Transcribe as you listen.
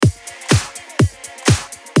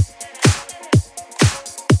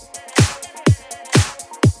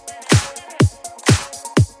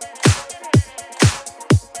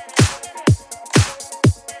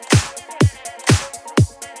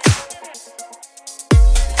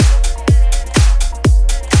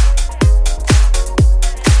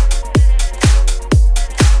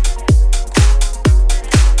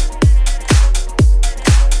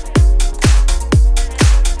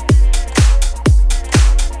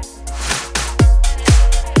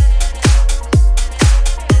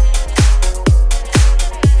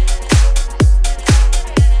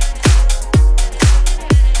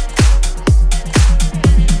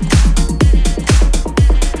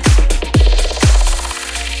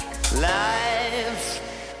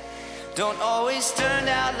don't always turn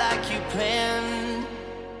out like you planned.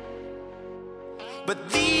 But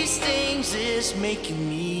these things is making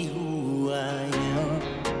me who I am.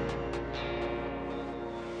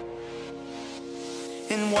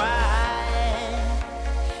 And why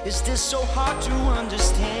is this so hard to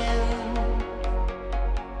understand?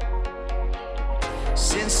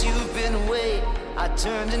 Since you've been away, I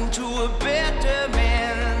turned into a better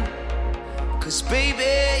man. 'Cause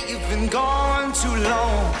baby, you've been gone too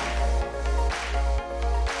long.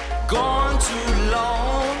 Gone too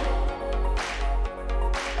long.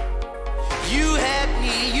 You had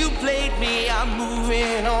me, you played me, I'm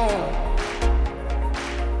moving on.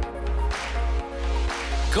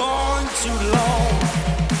 Gone too long.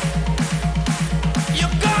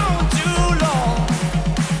 You're gone too long.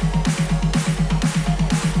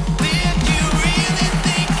 Did you really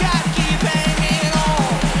think I'd keep hanging on?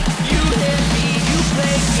 You hit me, you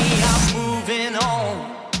played me, I'm moving on.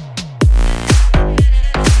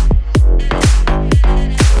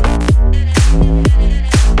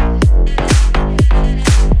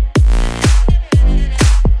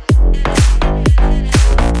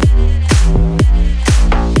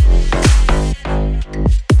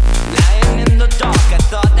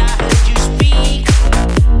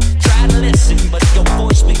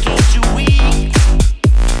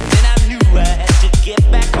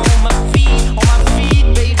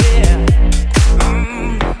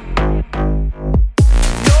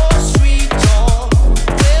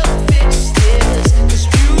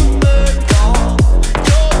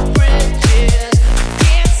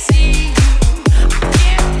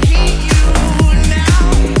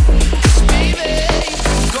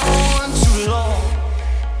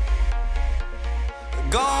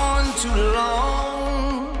 Gone too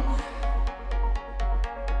long.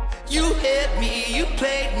 You hit me, you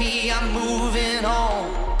played me, I'm moving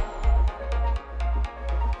on.